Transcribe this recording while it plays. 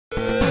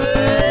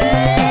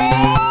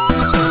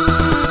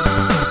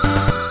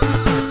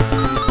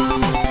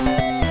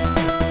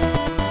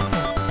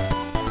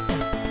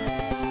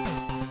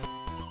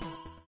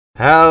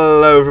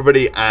Hello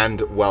everybody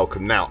and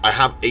welcome. Now, I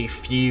have a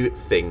few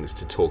things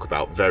to talk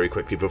about very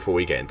quickly before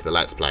we get into the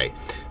Let's Play.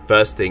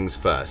 First things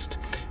first,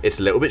 it's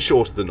a little bit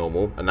shorter than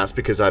normal, and that's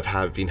because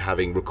I've been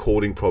having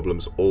recording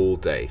problems all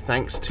day.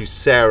 Thanks to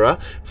Sarah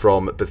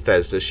from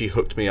Bethesda, she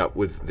hooked me up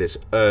with this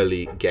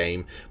early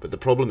game, but the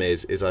problem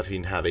is I've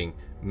been having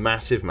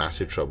massive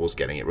troubles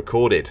getting it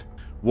recorded.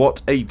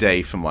 What a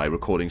day for my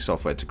recording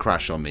software to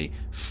crash on me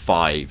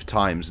 5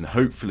 times, and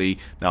hopefully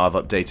now I've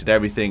updated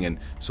everything and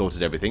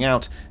sorted everything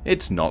out,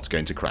 it's not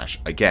going to crash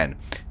again.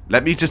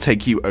 Let me just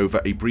take you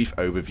over a brief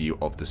overview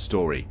of the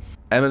story.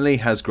 Emily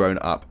has grown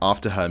up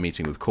after her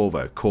meeting with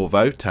Corvo.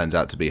 Corvo turns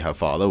out to be her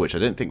father, which I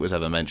don't think was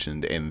ever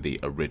mentioned in the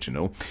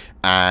original,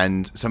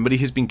 and somebody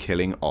has been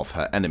killing off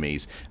her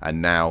enemies,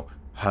 and now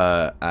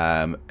her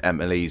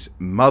Emily's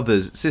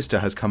mother's sister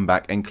has come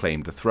back and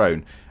claimed the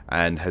throne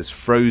and has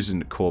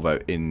frozen Corvo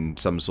in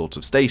some sort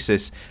of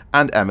stasis,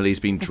 and Emily's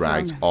been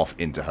dragged off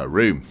into her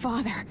room.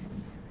 Father.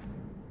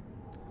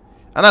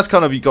 And that's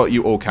kind of got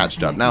you all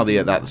catched up. Now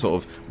that sort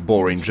of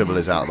boring dribble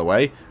is out of the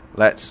way,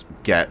 let's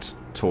get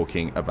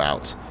talking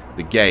about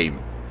the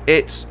game.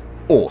 It's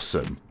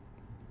awesome.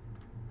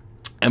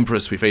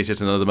 Empress, we face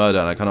yet another murder,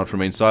 and I cannot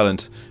remain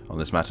silent on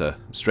this matter.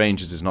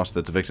 Strange it is not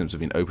that the victims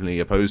have been openly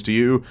opposed to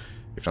you.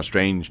 If not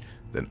strange,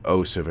 then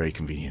oh so very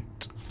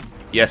convenient.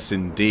 Yes,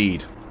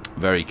 indeed.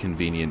 Very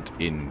convenient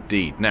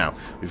indeed. Now,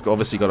 we've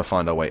obviously got to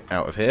find our way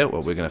out of here.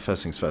 Well, we're going to,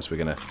 first things first, we're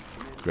going to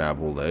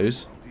grab all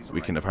those.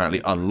 We can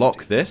apparently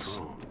unlock this.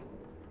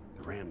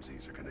 The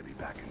Ramses are going to be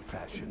back in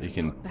fashion. You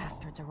can... These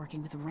bastards are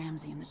working with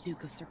Ramsay and the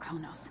Duke of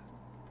Serkonos.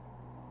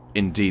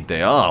 Indeed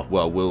they are.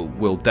 Well,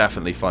 we'll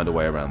definitely find a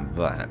way around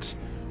that.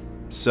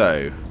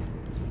 So,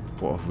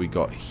 what have we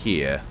got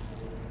here?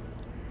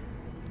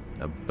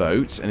 A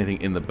boat.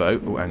 Anything in the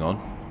boat? Oh, hang on.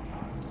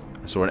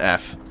 I saw an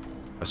F.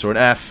 I saw an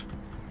F.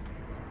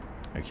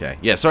 Okay,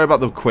 yeah, sorry about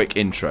the quick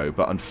intro,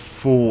 but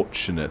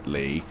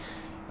unfortunately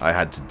I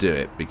had to do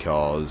it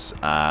because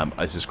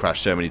I just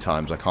crashed so many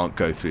times I can't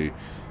go through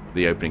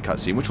the opening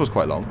cutscene, which was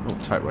quite long. Oh,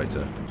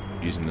 typewriter.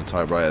 Using the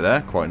typewriter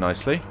there quite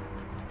nicely.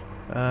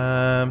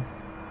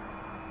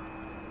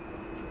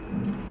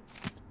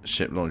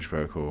 Ship launch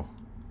protocol.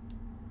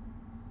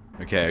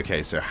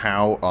 Okay, so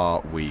how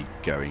are we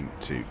going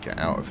to get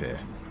out of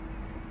here?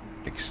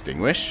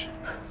 Extinguish.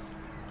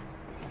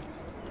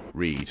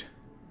 Read.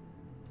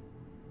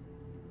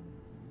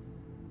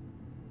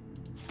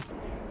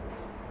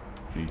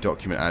 New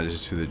document added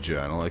to the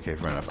journal. Okay,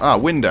 fair enough. Ah,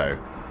 window.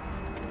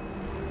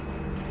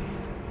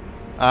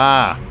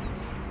 Ah.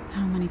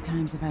 How many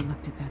times have I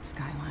looked at that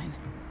skyline?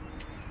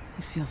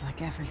 It feels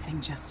like everything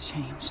just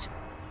changed.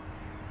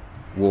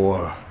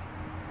 War.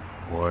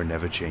 War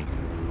never changed.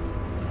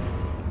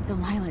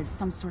 Delilah is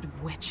some sort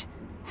of witch.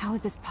 How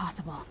is this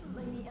possible?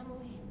 Lady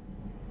Emily.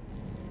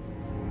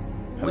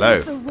 Hello.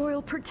 Where's the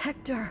royal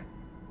protector?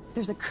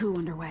 There's a coup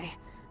underway.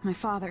 My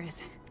father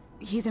is...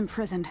 he's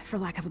imprisoned, for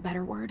lack of a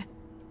better word.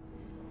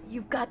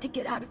 You've got to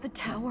get out of the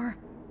tower.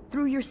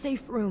 Through your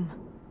safe room.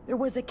 There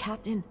was a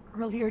captain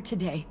earlier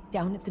today,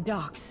 down at the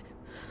docks.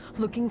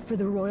 Looking for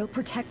the royal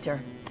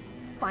protector.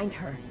 Find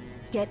her.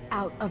 Get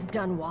out of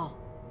DUNWALL.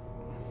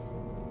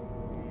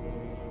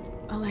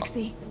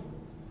 Alexei,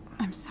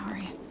 I'm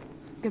sorry.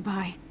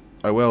 Goodbye.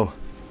 I will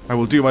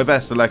do my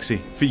best,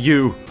 Alexei. For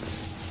you.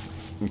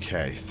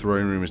 Okay,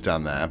 throne room is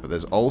down there, but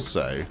there's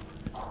also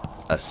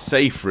a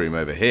safe room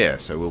over here,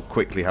 so we'll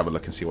quickly have a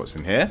look and see what's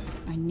in here.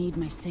 I need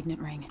my signet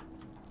ring.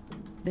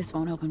 This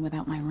won't open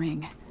without my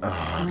ring. Oh,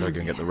 I've got to go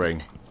and get the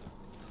ring.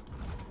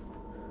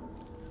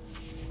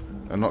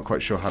 I'm not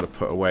quite sure how to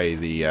put away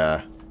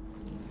the,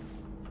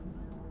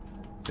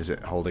 Is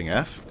it holding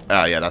F?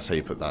 Ah, yeah, that's how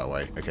you put that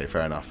away. Okay,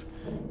 fair enough.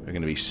 We're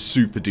going to be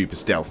super duper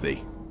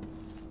stealthy.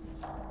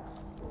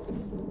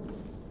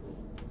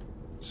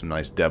 Some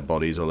nice dead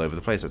bodies all over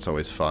the place. That's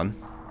always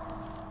fun.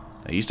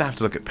 I used to have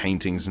to look at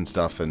paintings and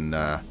stuff and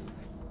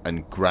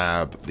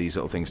grab these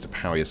little things to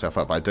power yourself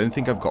up. I don't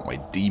think I've got my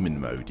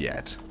demon mode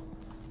yet.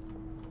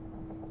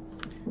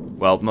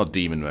 Well, not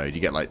demon mode. You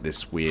get like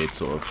this weird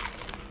sort of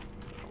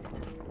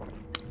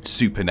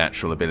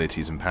supernatural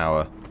abilities and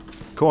power.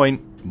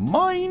 Coin.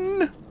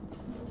 Mine!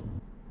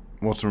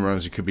 Watson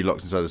Ramsay could be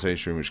locked inside the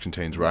safe room, which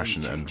contains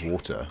ration and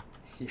water.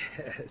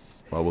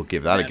 Yes. Well, we'll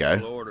give that a go.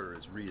 National order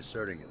is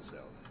reasserting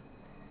itself.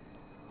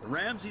 The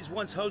Ramses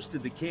once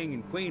hosted the king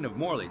and queen of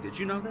Morley. Did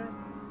you know that?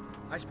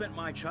 I spent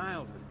my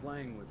childhood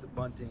playing with the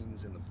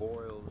Buntings and the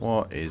Boyles.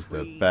 What is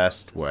the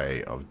best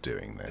way of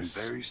doing this?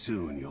 And very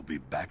soon you'll be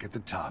back at the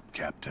top,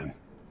 Captain.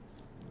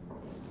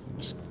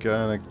 I'm just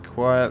gonna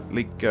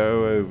quietly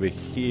go over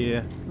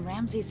here.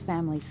 Ramsay's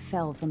family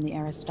fell from the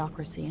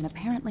aristocracy, and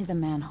apparently the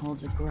man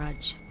holds a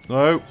grudge.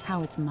 No.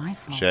 How it's my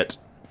fault? Shit.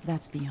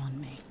 That's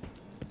beyond me.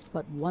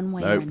 But one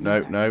way or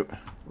another, No.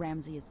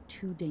 Ramsay is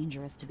too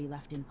dangerous to be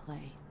left in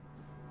play.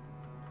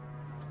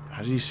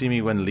 How did you see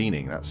me when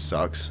leaning? That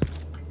sucks.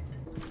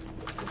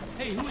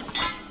 Hey, who is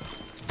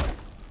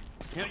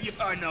you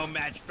are no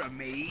match for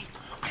me.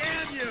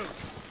 Damn you!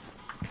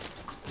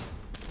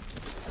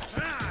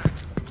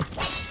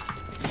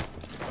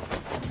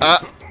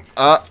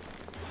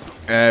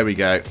 There we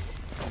go.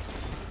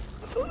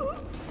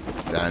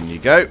 Down you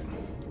go.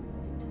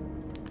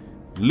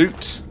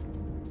 Loot.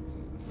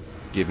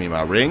 Give me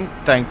my ring.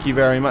 Thank you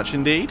very much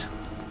indeed.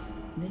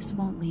 This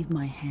won't leave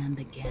my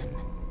hand again.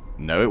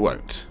 No, it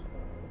won't.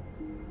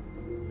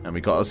 And we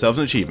got ourselves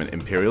an achievement,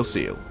 Imperial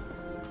Seal.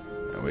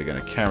 And we're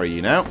going to carry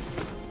you now.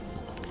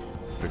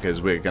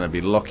 Because we're going to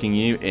be locking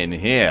you in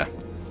here.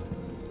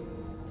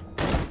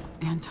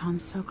 Anton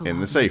Sokolov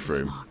In the safe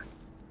room. lock.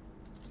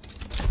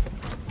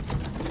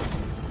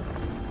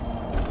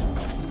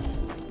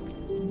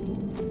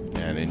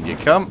 And in you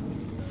come.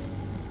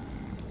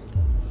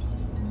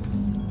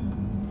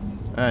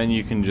 And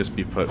you can just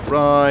be put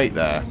right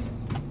there.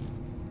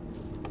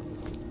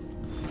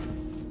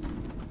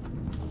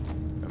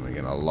 And we're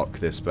going to lock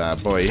this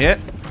bad boy here.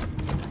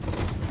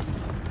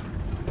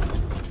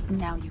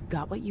 Now you've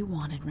got what you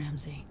wanted,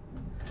 Ramsey.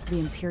 The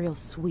Imperial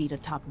suite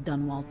atop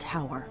Dunwall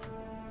Tower.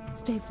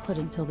 Stay put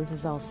until this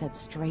is all set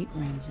straight,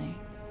 Ramsey.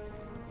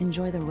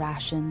 Enjoy the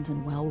rations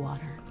and well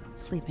water,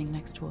 sleeping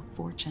next to a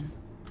fortune.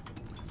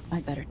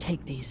 I'd better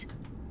take these.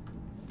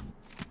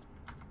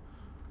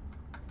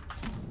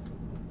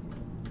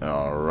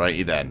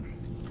 Alrighty then.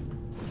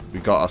 We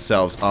got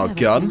ourselves I our have a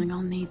gun. feeling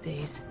I'll need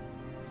these.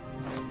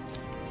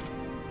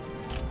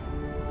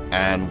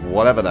 And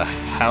whatever the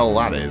hell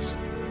that is.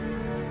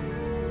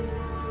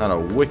 And a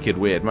wicked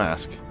weird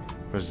mask.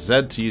 Press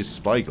Z to use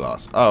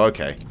spyglass. Oh,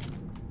 okay.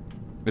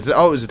 It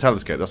was a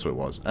telescope. That's what it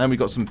was. And we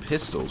got some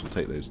pistols. We'll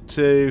take those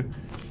too.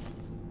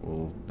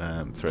 We'll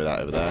throw that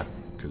over there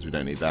because we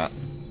don't need that.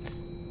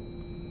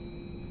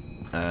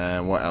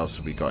 And what else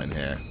have we got in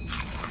here?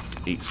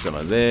 Eat some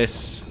of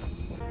this.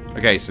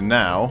 Okay, so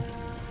now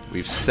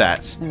we've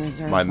set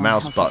my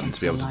mouse button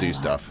to be able to do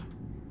stuff.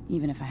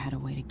 Even if I had a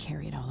way to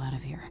carry it all out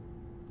of here.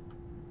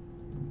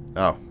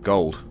 Oh,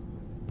 gold.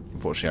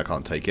 Unfortunately, I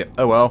can't take it.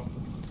 Oh well.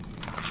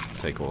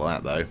 Take all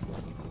that though.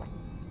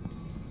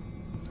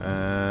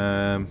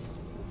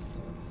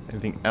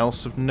 Anything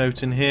else of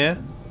note in here?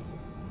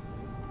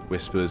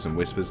 Whispers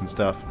and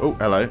stuff. Oh,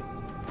 hello.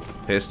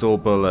 Pistol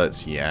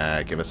bullets.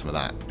 Yeah, give us some of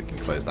that. We can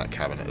close that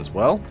cabinet as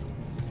well.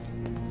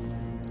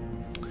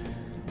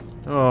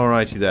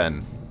 Alrighty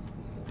then.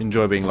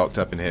 Enjoy being locked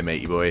up in here,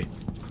 matey boy.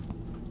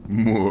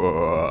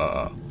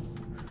 Mwah.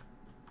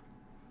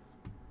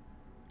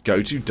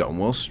 Go to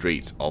Dunwall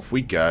Street. Off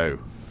we go.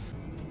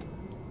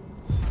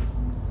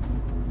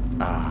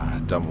 Ah,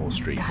 Dunwall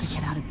Streets.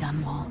 Gotta get out of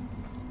Dunwall.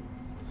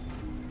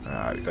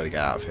 Alright, we've got to get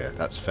out of here.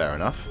 That's fair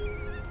enough.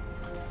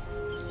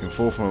 You can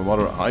fall from a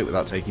moderate height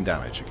without taking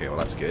damage. Okay, well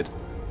that's good.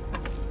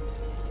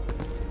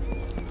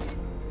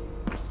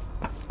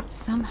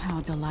 Somehow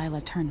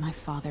Delilah turned my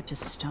father to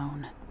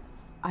stone.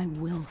 I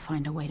will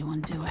find a way to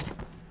undo it.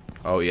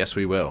 Oh, yes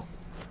we will.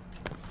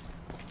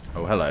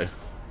 Oh, hello.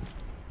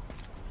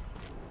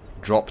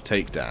 Drop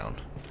takedown.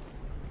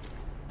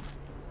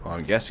 Well,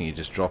 I'm guessing you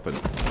just drop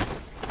it.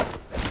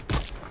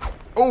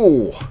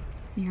 Oh!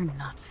 You're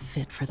not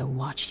fit for the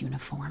watch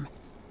uniform.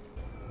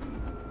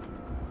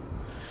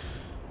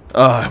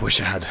 Oh, I wish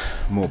I had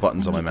more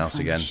buttons on my mouse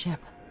again. Ship.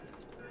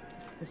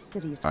 The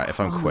city's Alright, if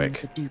I'm crawling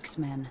quick. with the Duke's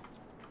men.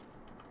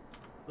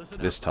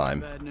 This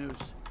time,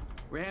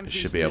 I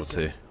should be able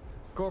to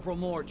Corporal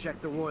Moore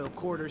checked the royal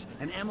quarters,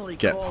 and Emily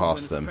get Caldwell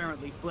past them.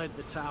 apparently fled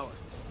the tower.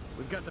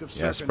 We've got the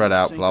Yeah, spread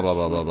out, blah blah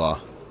blah blah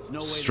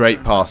blah.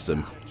 Straight past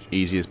them.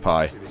 Easy as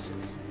pie.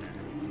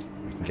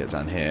 We can get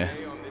down here.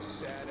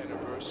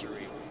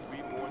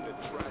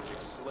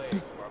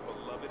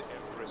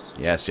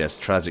 Yes, yes,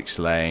 tragic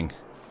slaying.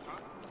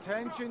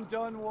 Attention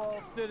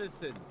Dunwall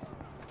citizens.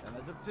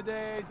 As of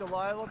today,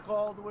 Delilah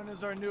Caldwell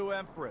is our new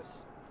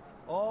empress.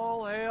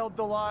 All hail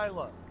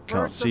Delilah.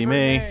 Can't see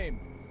me.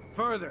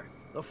 Further,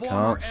 the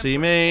former Can't see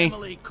Empress me.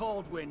 Emily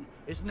Caldwell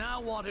is now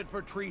wanted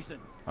for treason.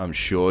 I'm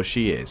sure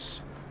she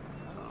is.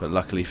 But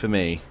luckily for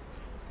me.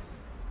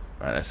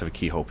 Right, let's have a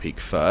keyhole peek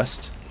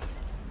first.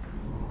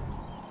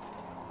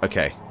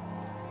 Okay.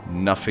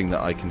 Nothing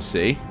that I can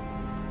see.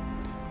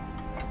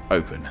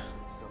 Open.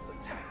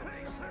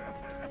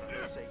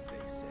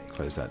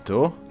 Close that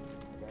door.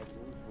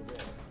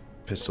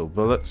 Pistol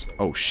bullets.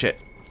 Oh shit.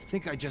 I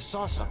think I just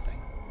saw something.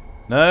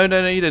 No,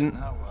 no, no, you didn't.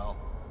 Oh well.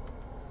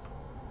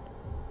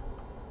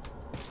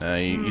 No,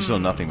 you saw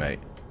nothing, mate.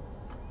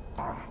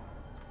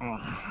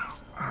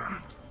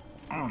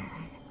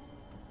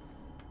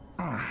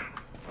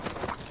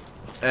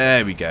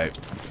 There we go.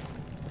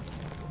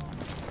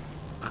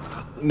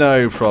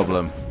 No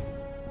problem.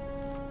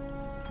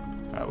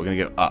 Alright, we're going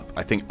to go up.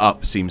 I think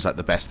up seems like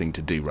the best thing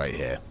to do right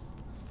here.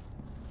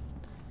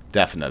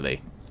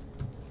 Definitely.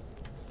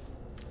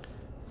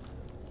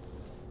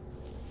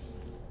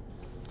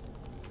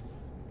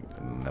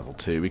 Level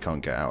 2. We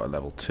can't get out at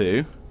level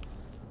 2.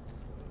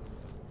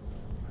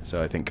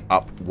 So I think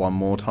up one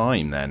more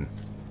time then.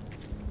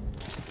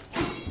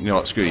 You know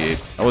what? Screw you.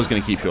 I was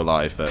going to keep you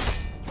alive, but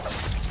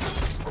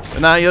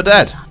now you're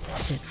dead.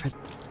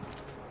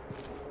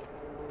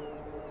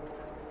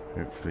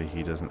 Hopefully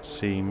he doesn't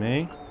see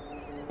me.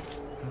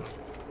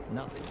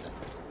 Nothing.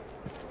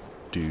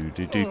 Do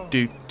do do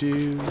do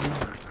do.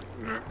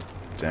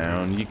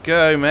 Down you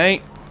go,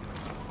 mate.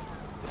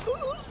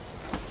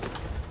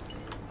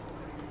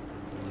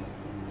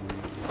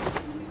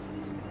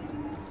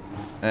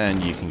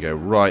 And you can go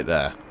right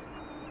there.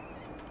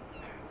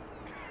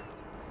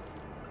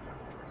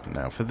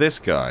 Now for this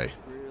guy.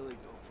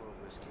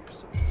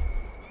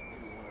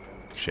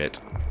 Shit.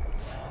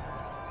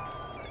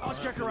 I'll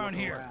check around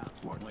here.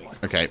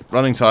 Okay,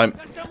 running time.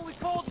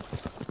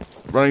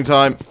 Running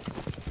time.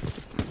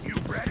 You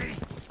ready?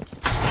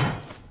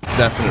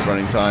 Definite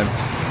running time.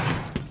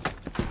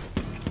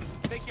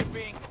 Think you're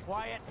being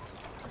quiet?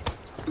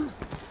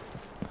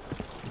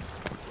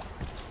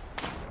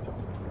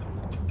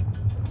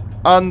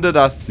 Under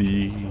the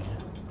sea.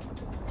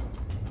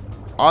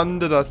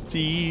 Under the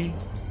sea.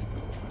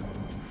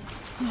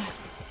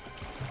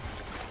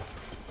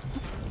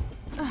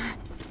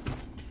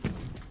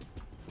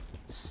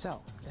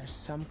 So, there's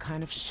some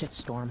kind of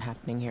shitstorm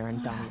happening here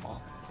in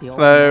DUNWALL. The old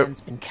Hello.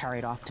 man's been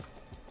carried off to...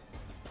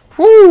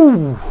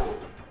 Woo!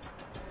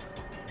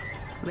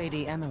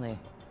 Lady Emily,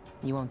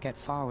 you won't get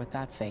far with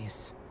that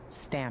face.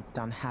 Stamped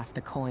on half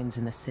the coins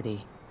in the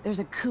city. There's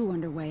a coup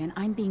underway, and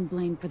I'm being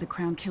blamed for the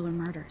Crown Killer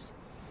murders.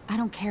 I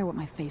don't care what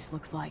my face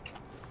looks like.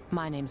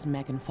 My name's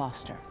Megan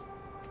Foster.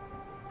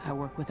 I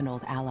work with an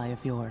old ally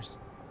of yours,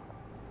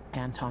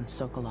 Anton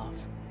Sokolov.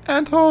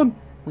 Anton!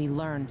 We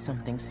learned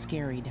something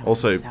scary down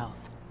Also, in the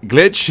south.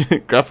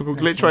 glitch? Graphical I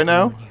glitch came right to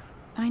now? warn you.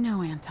 I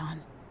know,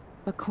 Anton.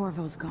 But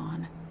Corvo's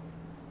gone.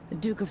 The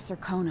Duke of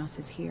Serkonos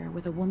is here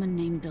with a woman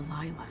named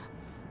Delilah.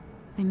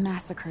 They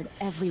massacred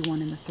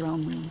everyone in the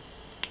throne room.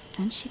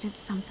 Then she did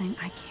something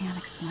I can't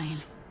explain.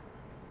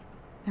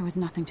 There was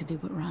nothing to do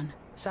but run.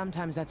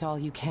 Sometimes that's all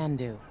you can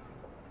do.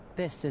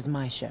 This is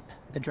my ship,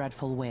 the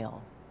Dreadful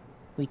Whale.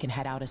 We can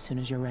head out as soon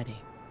as you're ready.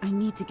 I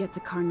need to get to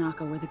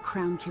Karnaca where the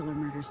Crown Killer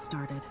murders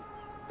started.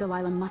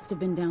 Delilah must have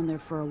been down there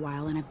for a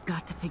while, and I've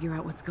got to figure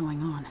out what's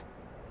going on.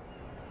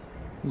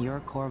 You're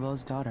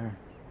Corvo's daughter.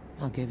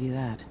 I'll give you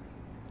that.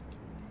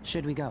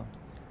 Should we go?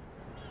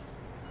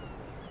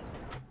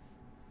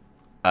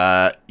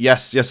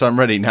 Yes, I'm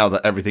ready now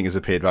that everything has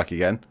appeared back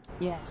again.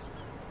 Yes,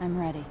 I'm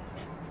ready.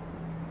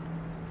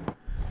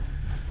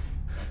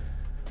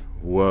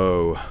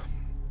 Whoa.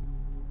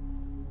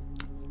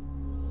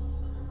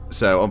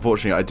 So,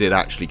 unfortunately, I did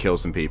actually kill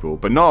some people,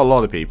 but not a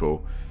lot of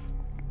people.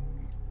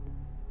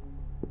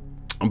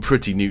 I'm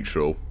pretty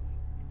neutral.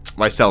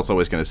 My stealth's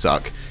always going to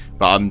suck,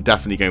 but I'm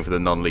definitely going for the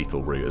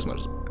non-lethal route as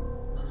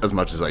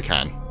much as I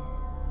can.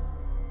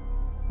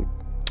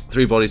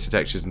 3 bodies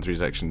detected and 3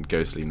 detection,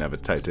 ghostly, never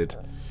detected.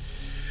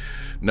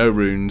 No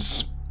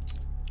runes,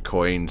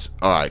 coins.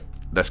 Alright,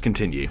 let's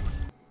continue.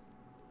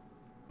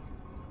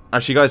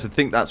 Actually, guys, I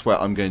think that's where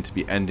I'm going to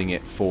be ending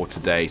it for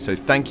today. So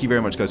thank you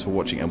very much, guys, for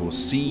watching, and we'll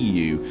see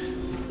you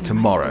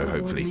tomorrow,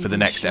 hopefully, for the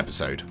next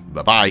episode.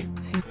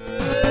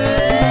 Bye-bye.